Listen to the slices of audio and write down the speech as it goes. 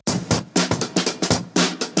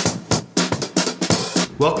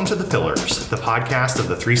Welcome to The Pillars, the podcast of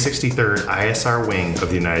the 363rd ISR Wing of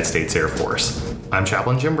the United States Air Force. I'm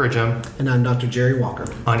Chaplain Jim Bridgham. And I'm Dr. Jerry Walker.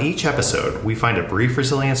 On each episode, we find a brief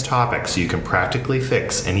resilience topic so you can practically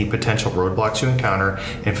fix any potential roadblocks you encounter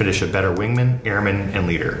and finish a better wingman, airman, and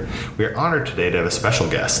leader. We are honored today to have a special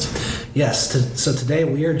guest. Yes, so today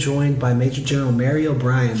we are joined by Major General Mary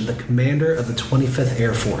O'Brien, the commander of the 25th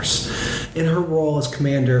Air Force. In her role as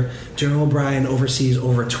commander, General O'Brien oversees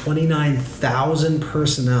over 29,000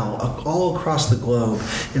 personnel all across the globe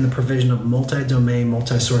in the provision of multi-domain,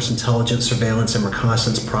 multi-source intelligence, surveillance, and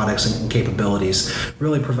reconnaissance products and capabilities,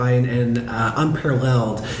 really providing an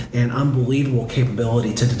unparalleled and unbelievable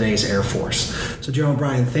capability to today's Air Force. So General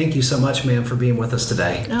O'Brien, thank you so much, ma'am, for being with us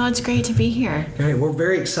today. Oh, it's great to be here. All right, we're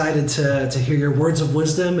very excited to hear your words of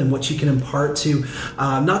wisdom and what you can impart to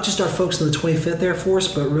not just our folks in the 25th Air Force,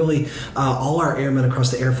 but really all our airmen across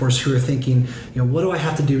the Air Force who are thinking, what do I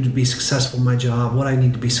have to do to be successful in my job? What I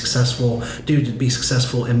need to be successful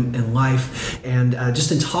in life? And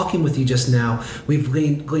just in talking with you just now, we've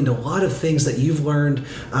gleaned a lot of things that you've learned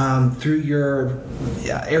through your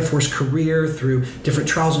Air Force career, through different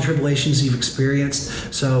trials and tribulations you've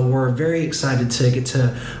experienced. So we're very excited to get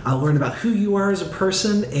to learn about who you are as a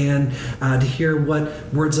person and to hear what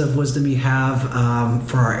words of wisdom you have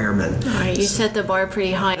for our airmen. All right, you set the bar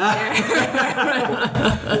pretty high there.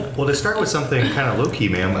 Well, to start with something kind of low-key,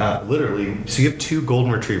 ma'am, literally, so you have two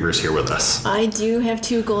golden retrievers here with us. I do have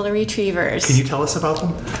two golden retrievers. Can you tell us about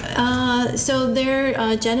them? So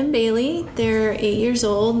they're Jen and Bailey. They're 8 years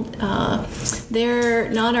old. They're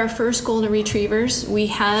not our first golden retrievers. We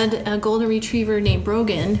had a golden retriever named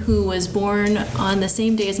Brogan who was born on the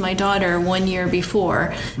same day as my daughter 1 year before.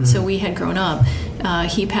 Mm-hmm. So we had grown up.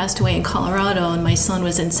 He passed away in Colorado, and my son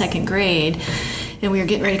was in second grade. And we were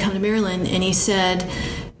getting ready to come to Maryland, and he said,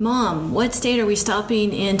 "Mom, what state are we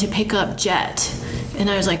stopping in to pick up Jet?" And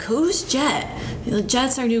I was like, "Who's Jet?"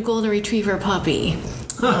 "Jet's our new golden retriever puppy."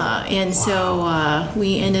 And so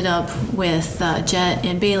we ended up with Jet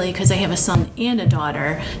and Bailey because I have a son and a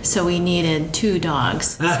daughter, so we needed two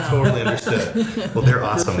dogs. Totally understood. Well, they're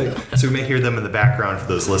awesome. So we may hear them in the background for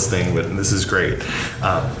those listening, but this is great.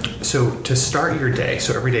 So to start your day,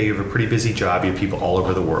 so every day you have a pretty busy job, you have people all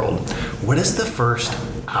over the world. What does the first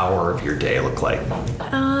hour of your day look like?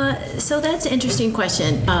 So that's an interesting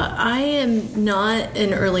question. I am not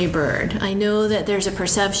an early bird. I know that there's a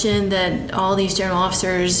perception that all these general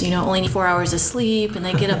officers, only need 4 hours of sleep, and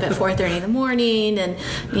they get up at 4:30 in the morning, and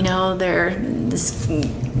they're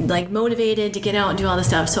like motivated to get out and do all this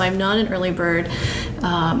stuff. So I'm not an early bird,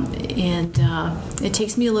 and it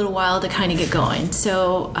takes me a little while to kind of get going.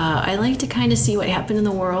 So I like to kind of see what happened in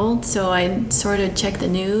the world. So I sort of check the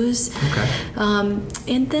news. Okay.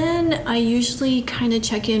 And then I usually kind of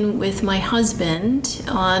check in with my husband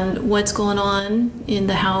on what's going on in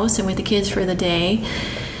the house and with the kids for the day.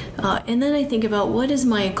 And then I think about what is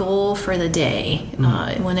my goal for the day.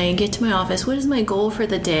 When I get to my office, what is my goal for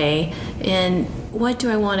the day and what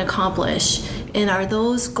do I want to accomplish? And are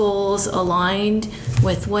those goals aligned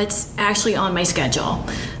with what's actually on my schedule?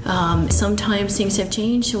 Sometimes things have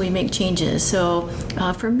changed, so we make changes. So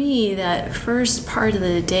for me, that first part of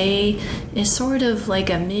the day is sort of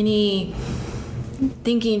like a mini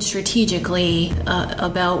thinking strategically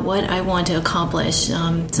about what I want to accomplish.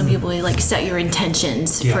 Some people like set your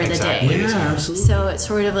intentions for the day. Yeah, absolutely. So it's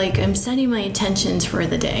sort of like I'm setting my intentions for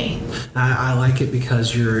the day. I like it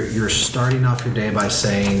because you're starting off your day by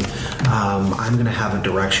saying, I'm going to have a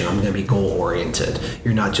direction. I'm going to be goal-oriented.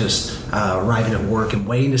 You're not just arriving at work and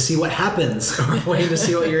waiting to see what happens or waiting to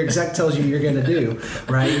see what your exec tells you you're going to do,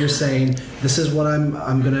 right? You're saying, this is what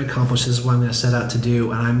I'm going to accomplish. This is what I'm going to set out to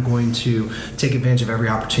do, and I'm going to take advantage of every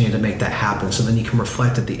opportunity to make that happen. So then you can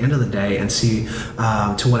reflect at the end of the day and see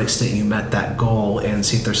to what extent you met that goal and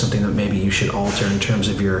see if there's something that maybe you should alter in terms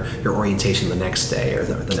of your orientation the next day or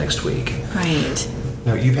the next week. Right.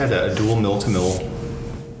 Now, you've had a dual mill-to-mill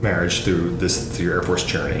marriage through your Air Force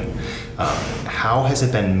journey. How has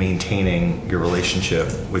it been maintaining your relationship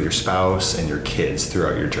with your spouse and your kids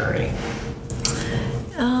throughout your journey?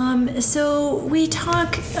 So we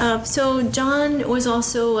talk. So John was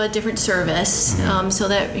also a different service. So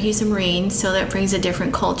that he's a Marine. So that brings a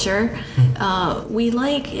different culture. We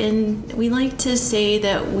like to say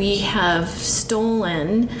that we have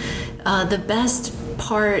stolen the best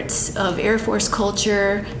parts of Air Force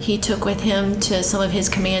culture he took with him to some of his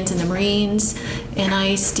commands in the Marines, and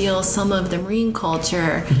I steal some of the Marine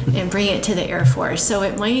culture and bring it to the Air Force. So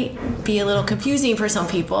it might be a little confusing for some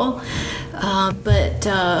people,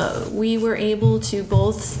 but we were able to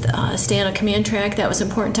both stay on a command track. That was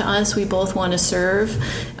important to us. We both want to serve.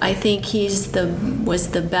 I think was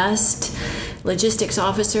the best logistics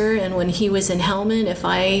officer, and when he was in Helmand, if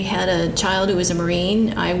I had a child who was a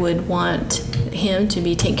Marine, I would want him to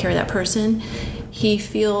be taking care of that person. He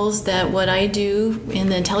feels that what I do in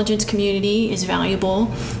the intelligence community is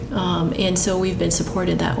valuable, and so we've been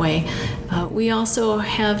supported that way. We also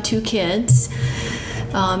have 2 kids,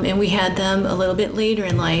 and we had them a little bit later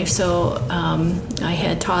in life. So I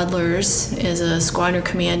had toddlers as a squadron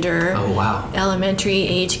commander. Oh, wow. Elementary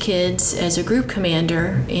age kids as a group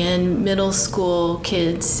commander, and middle school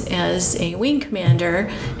kids as a wing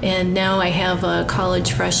commander. And now I have a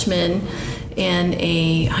college freshman and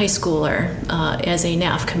a high schooler as a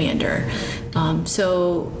NAF commander.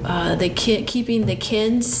 Keeping the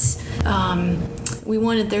kids, we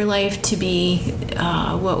wanted their life to be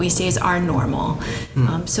what we say is our normal.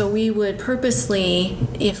 So we would purposely,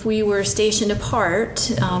 if we were stationed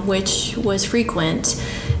apart, which was frequent,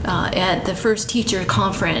 at the first teacher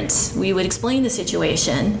conference, we would explain the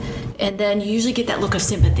situation, and then you usually get that look of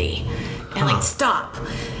sympathy. And like, stop.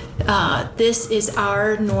 This is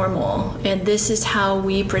our normal, and this is how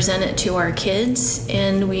we present it to our kids,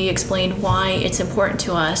 and we explain why it's important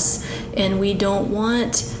to us, and we don't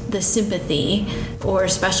want the sympathy or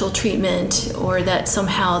special treatment, or that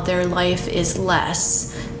somehow their life is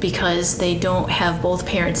less because they don't have both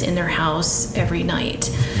parents in their house every night.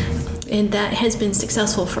 And that has been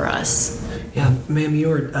successful for us. Yeah, ma'am, you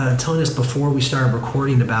were telling us before we started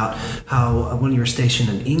recording about how when you were stationed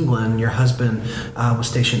in England, your husband was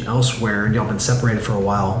stationed elsewhere, and y'all been separated for a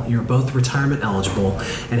while. You were both retirement eligible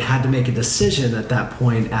and had to make a decision at that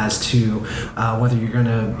point as to whether you're going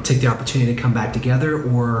to take the opportunity to come back together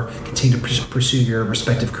or continue to pursue your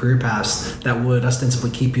respective career paths that would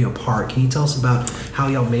ostensibly keep you apart. Can you tell us about how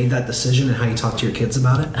y'all made that decision and how you talked to your kids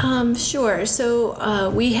about it? Sure. So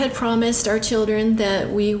we had promised our children that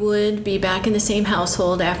we would be back in the same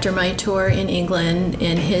household after my tour in England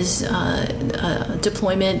and his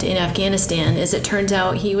deployment in Afghanistan. As it turns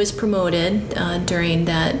out, he was promoted during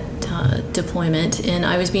that deployment, and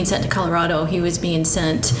I was being sent to Colorado. He was being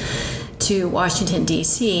sent to Washington,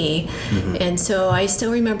 D.C. And so I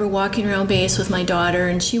still remember walking around base with my daughter,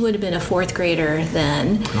 and she would have been a 4th grader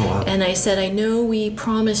then. Oh, wow. And I said, I know we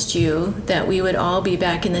promised you that we would all be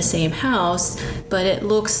back in the same house, but it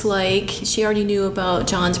looks like, she already knew about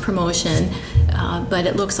John's promotion, but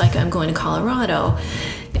it looks like I'm going to Colorado.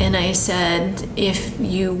 And I said, if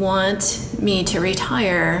you want me to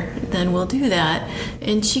retire, then we'll do that.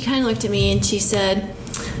 And she kind of looked at me and she said,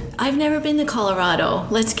 I've never been to Colorado.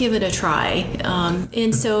 Let's give it a try.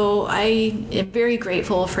 And so I am very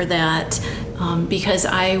grateful for that because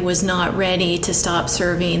I was not ready to stop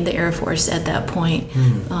serving the Air Force at that point.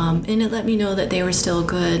 And it let me know that they were still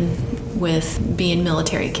good with being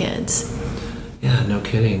military kids. Yeah, no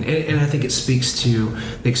kidding. And I think it speaks to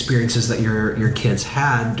the experiences that your kids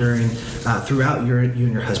had during throughout you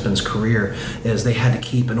and your husband's career, is they had to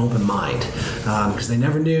keep an open mind because they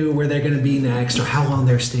never knew where they're going to be next or how long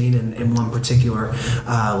they're staying in one particular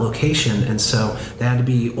location. And so they had to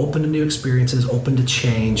be open to new experiences, open to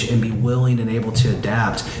change, and be willing and able to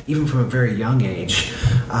adapt, even from a very young age,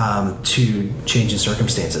 to changing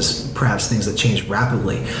circumstances, perhaps things that change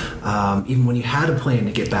rapidly, even when you had a plan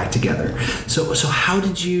to get back together. So how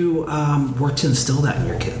did you work to instill that in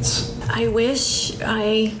your kids? I wish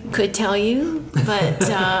I could tell you, but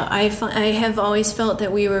I have always felt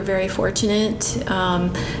that we were very fortunate.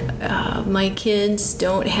 My kids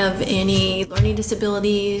don't have any learning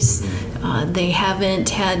disabilities. They haven't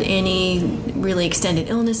had any really extended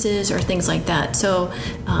illnesses or things like that. So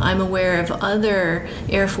I'm aware of other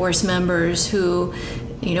Air Force members who,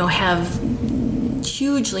 have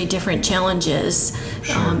hugely different challenges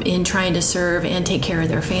in trying to serve and take care of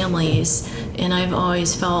their families. And I've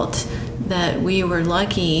always felt that we were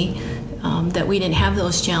lucky that we didn't have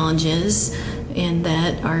those challenges, and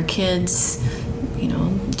that our kids,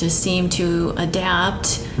 just seem to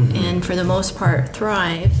adapt and for the most part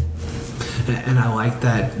thrive. And I like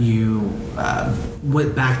that you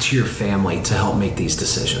went back to your family to help make these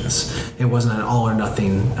decisions. It wasn't an all or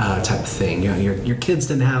nothing type of thing. Your kids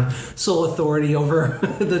didn't have sole authority over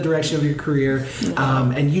the direction of your career,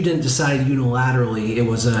 and you didn't decide unilaterally. It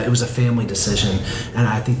was a family decision, and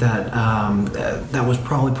I think that that was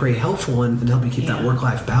probably pretty helpful and helped you keep that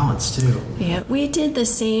work-life balance too. Yeah, we did the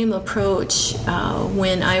same approach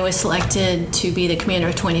when I was selected to be the commander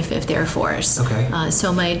of 25th Air Force. Okay.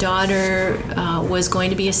 So my daughter was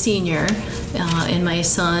going to be a senior, and my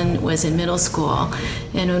son was in middle school.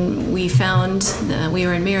 And when we found we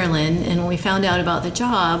were in Maryland, and when we found out about the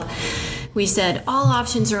job, we said all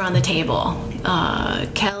options are on the table.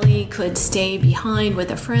 Kelly could stay behind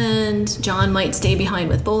with a friend. John might stay behind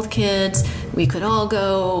with both kids. We could all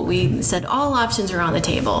go. We said all options are on the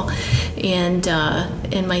table. And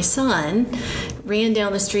my son ran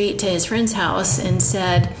down the street to his friend's house and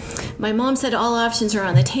said, my mom said all options are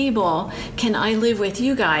on the table. Can I live with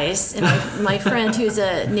you guys? And my friend, who's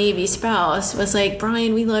a Navy spouse, was like,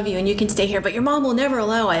 Brian, we love you and you can stay here, but your mom will never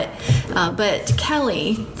allow it. But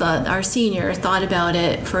Kelly, our senior, thought about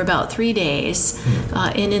it for about 3 days.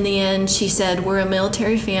 And in the end, she said, we're a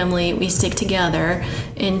military family. We stick together.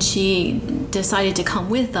 And she decided to come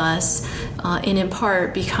with us, and in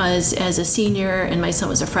part because as a senior and my son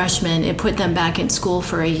was a freshman, it put them back in school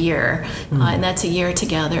for a year. And that's a year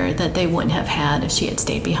together that they wouldn't have had if she had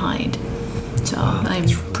stayed behind. So I'm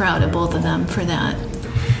proud of both of them for that.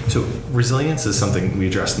 So resilience is something we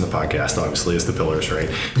addressed in the podcast, obviously, as the pillars, right?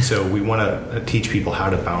 So we want to teach people how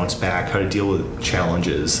to bounce back, how to deal with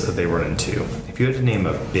challenges that they run into. If you had to name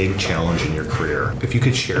a big challenge in your career, if you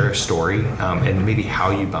could share a story and maybe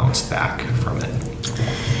how you bounced back from it.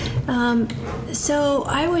 So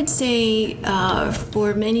I would say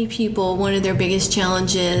for many people, one of their biggest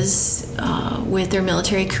challenges with their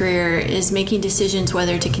military career is making decisions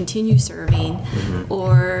whether to continue serving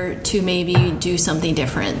or to maybe do something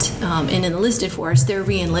different. And in the enlisted force, they're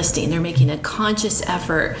re-enlisting. They're making a conscious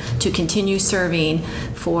effort to continue serving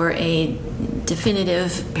for a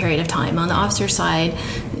definitive period of time. On the officer side,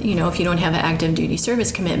 you know, if you don't have an active duty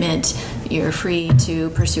service commitment, you're free to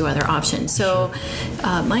pursue other options. So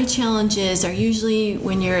my challenges are usually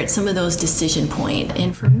when you're at some of those decision points.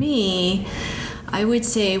 And for me, I would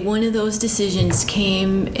say one of those decisions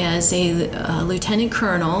came as a lieutenant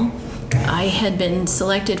colonel. I had been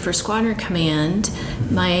selected for squadron command.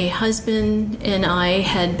 My husband and I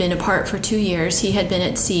had been apart for 2 years. He had been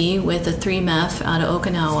at sea with a 3MEF out of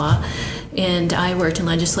Okinawa, and I worked in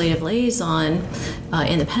legislative liaison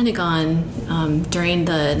in the Pentagon during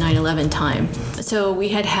the 9/11 time. So we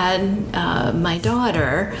had my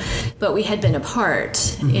daughter, but we had been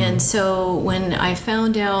apart. And so when I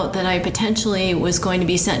found out that I potentially was going to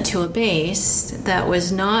be sent to a base that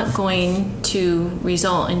was not going to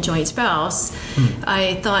result in joint spouse,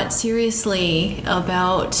 I thought seriously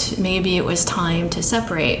about maybe it was time to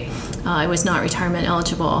separate. I was not retirement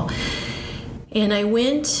eligible. And I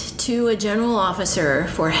went to a general officer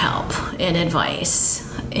for help and advice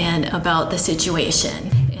and about the situation.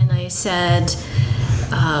 And I said,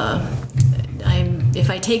 if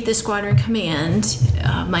I take this squadron command,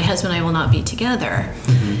 my husband and I will not be together.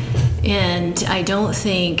 And I don't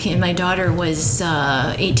think, and my daughter was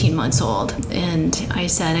 18 months old, and I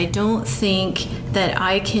said, I don't think that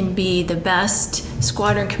I can be the best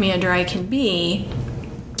squadron commander I can be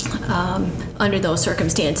under those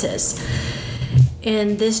circumstances.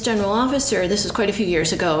 And this general officer, this was quite a few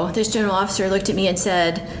years ago, this general officer looked at me and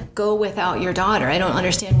said, go without your daughter. I don't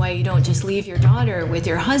understand why you don't just leave your daughter with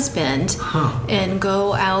your husband and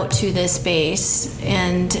go out to this base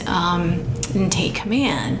and take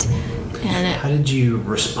command. And how did you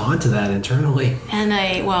respond to that internally? And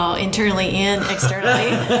internally and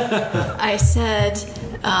externally, I said,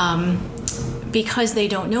 because they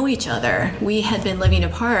don't know each other. We had been living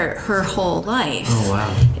apart her whole life. Oh,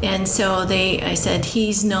 wow. And so I said,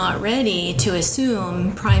 he's not ready to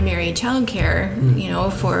assume primary child care,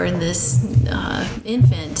 for this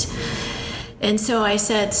infant. And so I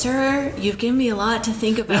said, sir, you've given me a lot to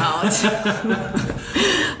think about.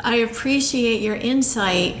 I appreciate your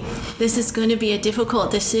insight. This is going to be a difficult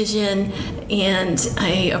decision, and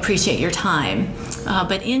I appreciate your time.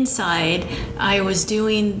 But inside, I was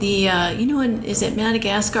doing the, is it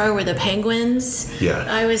Madagascar where the penguins? Yeah.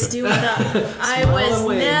 I was doing the, I was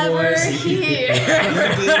never here.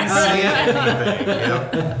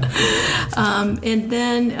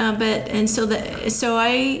 So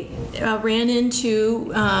I ran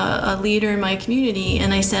into a leader in my community,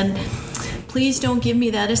 and I said, please don't give me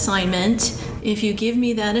that assignment. If you give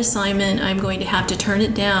me that assignment, I'm going to have to turn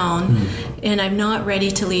it down, and I'm not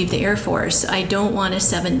ready to leave the Air Force. I don't want a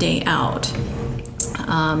 7-day out.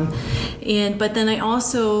 But then I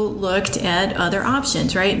also looked at other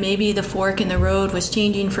options, right? Maybe the fork in the road was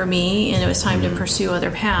changing for me, and it was time to pursue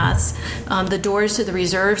other paths. The doors to the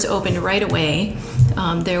reserves opened right away.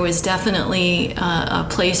 There was definitely a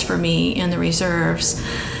place for me in the reserves.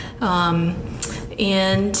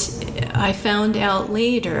 And I found out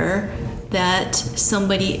later that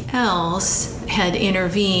somebody else had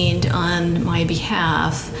intervened on my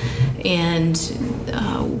behalf and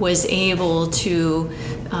was able to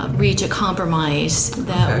reach a compromise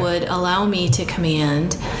that would allow me to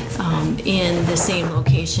command in the same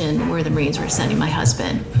location where the Marines were sending my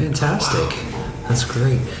husband. Fantastic. Wow. That's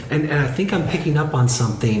great. And I think I'm picking up on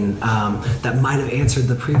something that might have answered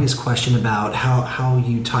the previous question about how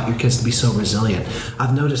you taught your kids to be so resilient.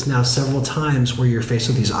 I've noticed now several times where you're faced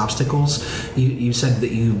with these obstacles, you said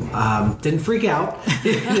that you didn't freak out,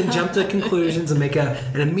 you didn't jump to conclusions and make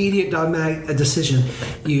an immediate dogmatic decision.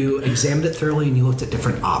 You examined it thoroughly and you looked at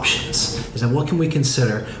different options. You said, what can we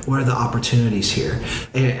consider? What are the opportunities here?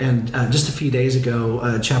 And just a few days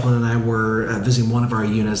ago, Chaplain and I were visiting one of our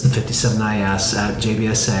units, the 57IS, at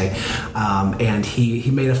JBSA, and he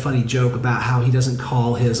made a funny joke about how he doesn't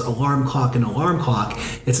call his alarm clock an alarm clock,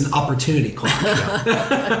 it's an opportunity clock.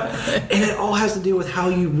 And it all has to do with how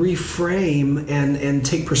you reframe and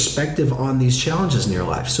take perspective on these challenges in your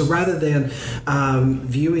life. So rather than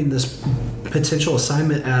viewing this potential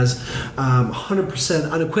assignment as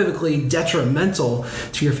 100% unequivocally detrimental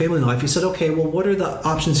to your family life, you said, okay, well, what are the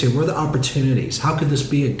options here? What are the opportunities? How could this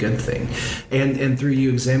be a good thing? And through you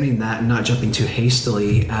examining that and not jumping too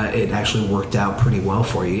hastily, it actually worked out pretty well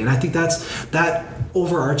for you. And I think that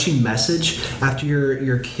overarching message, after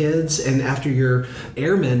your kids and after your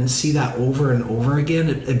airmen see that over and over again,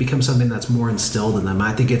 it becomes something that's more instilled in them.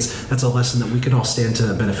 I think that's a lesson that we can all stand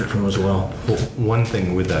to benefit from as well. Well, one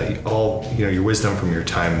thing with that, your wisdom from your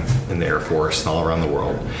time in the Air Force and all around the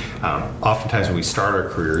world, oftentimes when we start our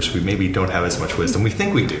careers, we maybe don't have as much wisdom. We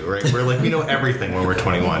think we do, right? We're like, we know everything when we're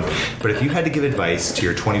 21. But if you had to give advice to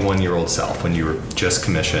your 21-year-old self when you were just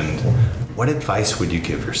commissioned, what advice would you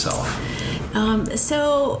give yourself?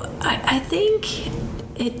 So I think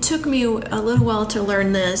it took me a little while to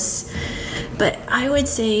learn this, but I would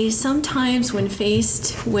say sometimes when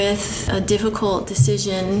faced with a difficult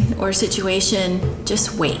decision or situation,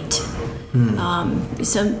 just wait.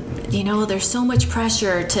 There's so much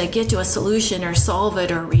pressure to get to a solution or solve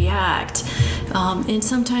it or react. And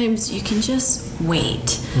sometimes you can just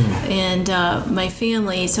wait. And my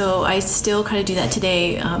family, so I still kind of do that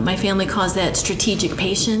today. My family calls that strategic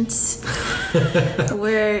patience,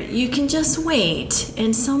 where you can just wait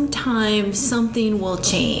and sometimes something will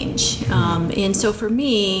change. And so for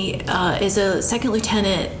me, as a second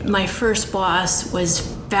lieutenant, my first boss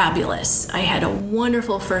was fabulous. I had a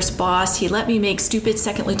wonderful first boss. He let me make stupid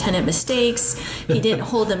second lieutenant mistakes. He didn't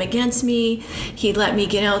hold them against me. He let me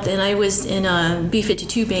get out, and I was in a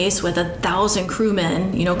B-52 base with 1,000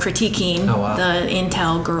 crewmen, critiquing the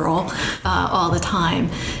intel girl all the time.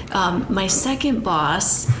 My second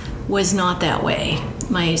boss was not that way.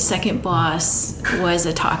 My second boss was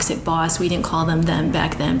a toxic boss. We didn't call them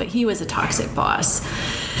back then, but he was a toxic boss.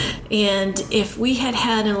 And if we had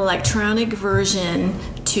an electronic version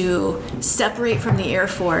to separate from the Air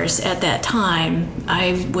Force at that time,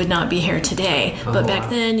 I would not be here today. But back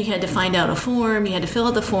then, you had to find out a form, you had to fill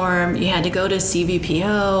out the form, you had to go to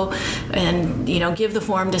CVPO and, give the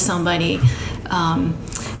form to somebody.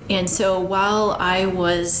 And so while I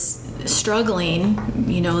was struggling,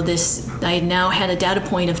 I now had a data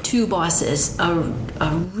point of two bosses, a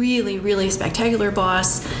really, really spectacular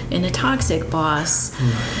boss and a toxic boss.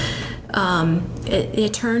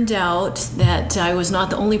 It turned out that I was not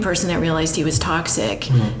the only person that realized he was toxic,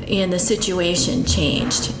 and the situation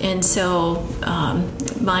changed. And so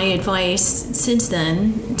my advice since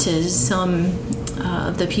then to some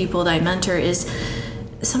of the people that I mentor is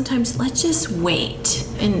sometimes let's just wait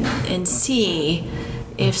and see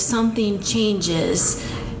if something changes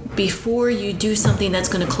before you do something that's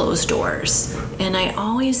going to close doors. And I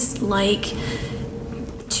always like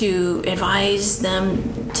to advise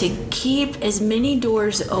them to keep as many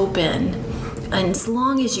doors open as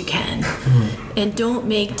long as you can, and don't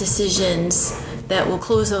make decisions that will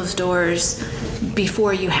close those doors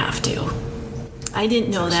before you have to. I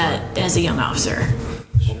didn't know that as a young officer.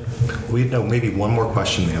 We know maybe one more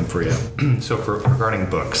question, ma'am, for you. So regarding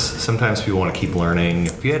books, sometimes people want to keep learning.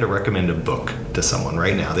 If you had to recommend a book to someone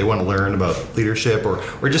right now, they want to learn about leadership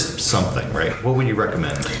or just something, right? What would you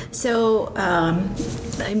recommend? So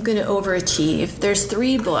I'm going to overachieve. There's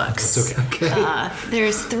 3 books. That's okay.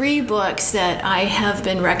 There's 3 books that I have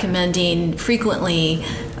been recommending frequently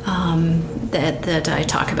that I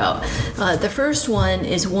talk about. The first one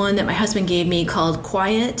is one that my husband gave me called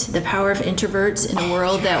Quiet, The Power of Introverts in a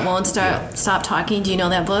World That Won't Stop Talking. Do you know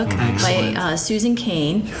that book? Excellent. By Susan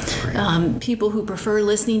Cain. People who prefer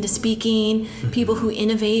listening to speaking, people who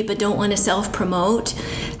innovate but don't want to self-promote.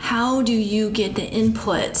 How do you get the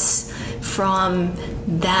inputs from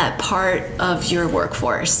that part of your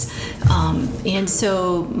workforce? And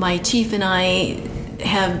so my chief and I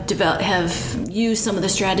have used some of the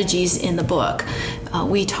strategies in the book.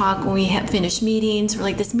 We talk when we have finished meetings. We're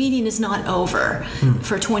like, this meeting is not over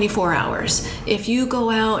for 24 hours. If you go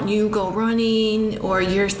out and you go running or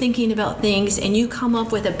you're thinking about things and you come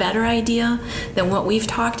up with a better idea than what we've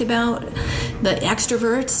talked about, the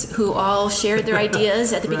extroverts who all shared their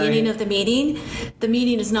ideas at the beginning of the meeting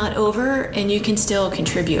is not over and you can still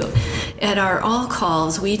contribute. At our all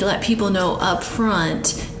calls, we let people know up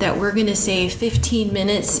front that we're going to save 15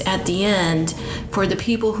 minutes at the end for the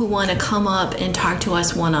people who want to come up and talk to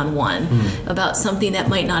us one-on-one about something that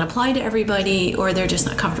might not apply to everybody or they're just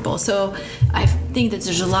not comfortable. So I think that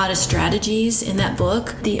there's a lot of strategies in that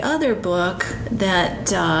book. The other book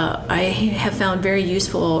that I have found very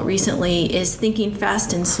useful recently is Thinking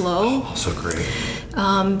Fast and Slow. Oh, so great.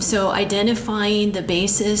 So identifying the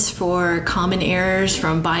basis for common errors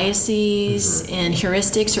from biases and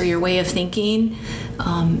heuristics or your way of thinking.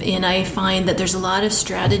 And I find that there's a lot of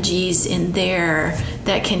strategies in there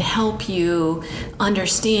that can help you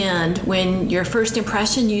understand when your first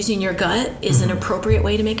impression using your gut is an appropriate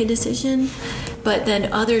way to make a decision, but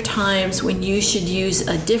then other times when you should use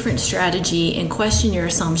a different strategy and question your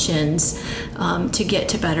assumptions to get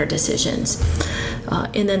to better decisions.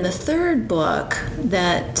 And then the third book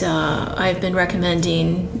that I've been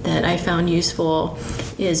recommending that I found useful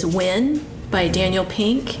is Win by Daniel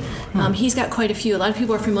Pink. He's got quite a few. A lot of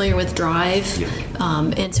people are familiar with Drive.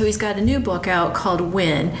 And so he's got a new book out called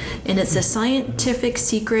Win, and it's The Scientific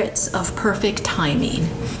Secrets of Perfect Timing.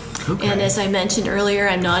 Okay. And as I mentioned earlier,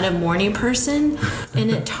 I'm not a morning person,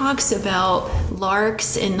 and it talks about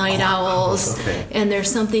larks and night owls, and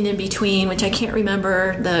there's something in between, which I can't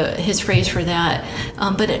remember his phrase for that,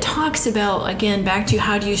 but it talks about, again, back to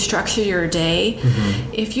how do you structure your day.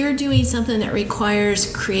 If you're doing something that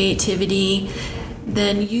requires creativity,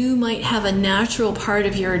 then you might have a natural part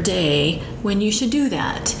of your day when you should do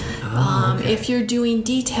that. If you're doing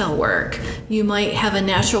detail work, you might have a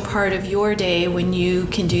natural part of your day when you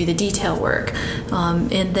can do the detail work.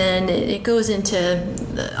 And then it goes into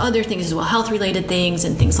other things as well, health-related things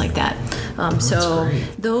and things like that. So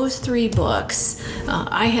those three books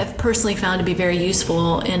I have personally found to be very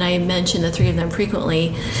useful, and I mention the three of them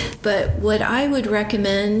frequently. But what I would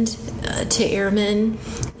recommend to airmen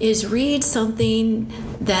is read something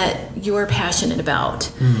that you're passionate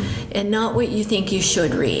about and not what you think you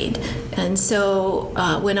should read. And so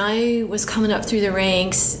when I was coming up through the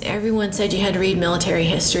ranks, everyone said you had to read military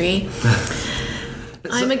history.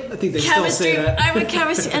 I think they chemistry. Still say that. I'm a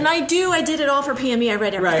chemistry, and I did it all for PME. I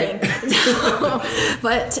read everything.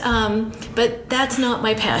 Right. But that's not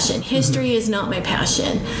my passion. History is not my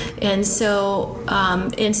passion, and so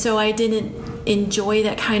I didn't enjoy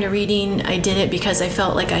that kind of reading. I did it because I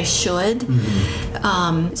felt like I should.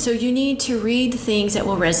 So you need to read things that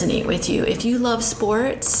will resonate with you. If you love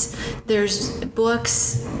sports, there's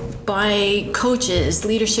books by coaches,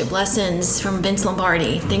 leadership lessons from Vince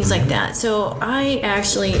Lombardi, things like that. So I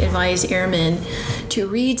actually advise airmen to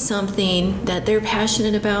read something that they're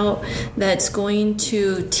passionate about that's going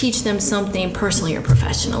to teach them something personally or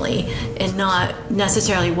professionally, and not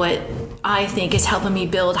necessarily what I think is helping me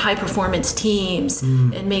build high-performance teams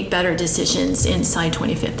and make better decisions inside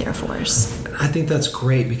 25th Air Force. I think that's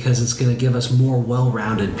great because it's going to give us more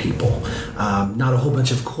well-rounded people, not a whole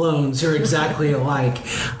bunch of clones who are exactly alike,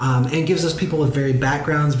 and gives us people with varied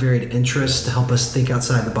backgrounds, varied interests to help us think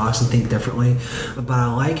outside the box and think differently. But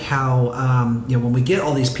I like how, when we get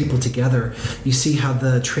all these people together, you see how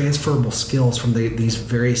the transferable skills from these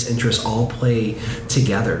various interests all play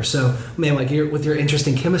together. So, man, like with your interest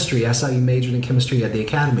in chemistry, I saw you majored in chemistry at the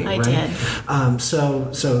academy, right? I did.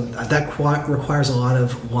 So that requires a lot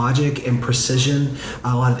of logic and precision,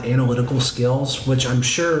 a lot of analytical skills, which I'm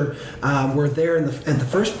sure were there in the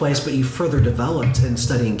first place, but you further developed in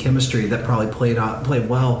studying chemistry. That probably played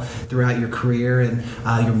well throughout your career and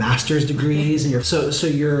your master's degrees. And so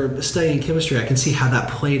you're studying chemistry. I can see how that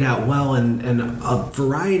played out well in a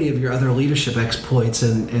variety of your other leadership exploits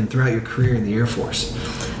and throughout your career in the Air Force.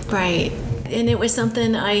 Right. And it was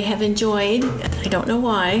something I have enjoyed. I don't know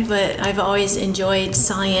why, but I've always enjoyed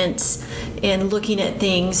science and looking at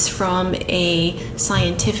things from a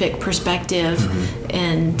scientific perspective.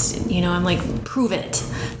 And, I'm like, prove it,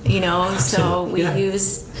 so we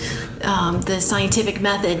use the scientific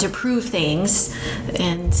method to prove things.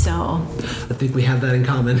 And so I think we have that in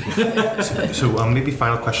common. So maybe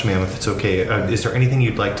final question, ma'am, if it's okay. Is there anything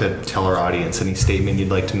you'd like to tell our audience? Any statement you'd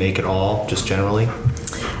like to make at all, just generally?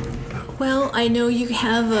 Well, I know you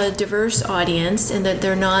have a diverse audience and that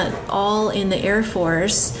they're not all in the Air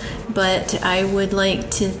Force, but I would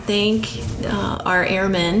like to thank our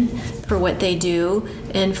airmen for what they do,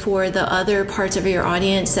 and for the other parts of your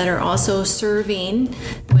audience that are also serving,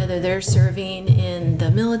 whether they're serving in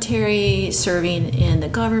the military, serving in the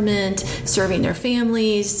government, serving their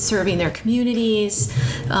families, serving their communities,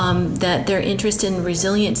 that their interest in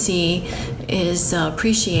resiliency is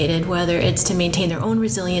appreciated, whether it's to maintain their own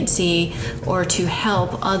resiliency or to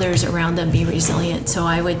help others around them be resilient. So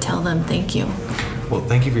I would tell them thank you. Well,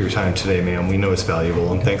 thank you for your time today, ma'am. We know it's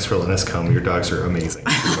valuable, and thanks for letting us come. Your dogs are amazing.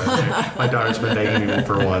 My daughter's been begging me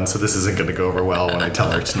for one, so this isn't going to go over well when I tell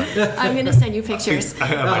her tonight. I'm going to send you pictures. It's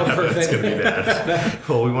going to be bad.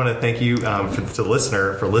 Well, we want to thank you to the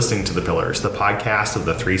listener for listening to The Pillars, the podcast of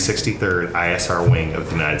the 363rd ISR Wing of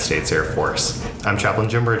the United States Air Force. I'm Chaplain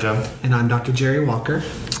Jim Bridgham. And I'm Dr. Jerry Walker.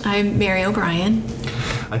 I'm Mary O'Brien.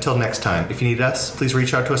 Until next time, if you need us, please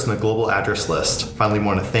reach out to us on the global address list. Finally, we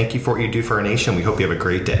want to thank you for what you do for our nation. We hope you have a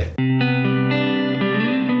great day.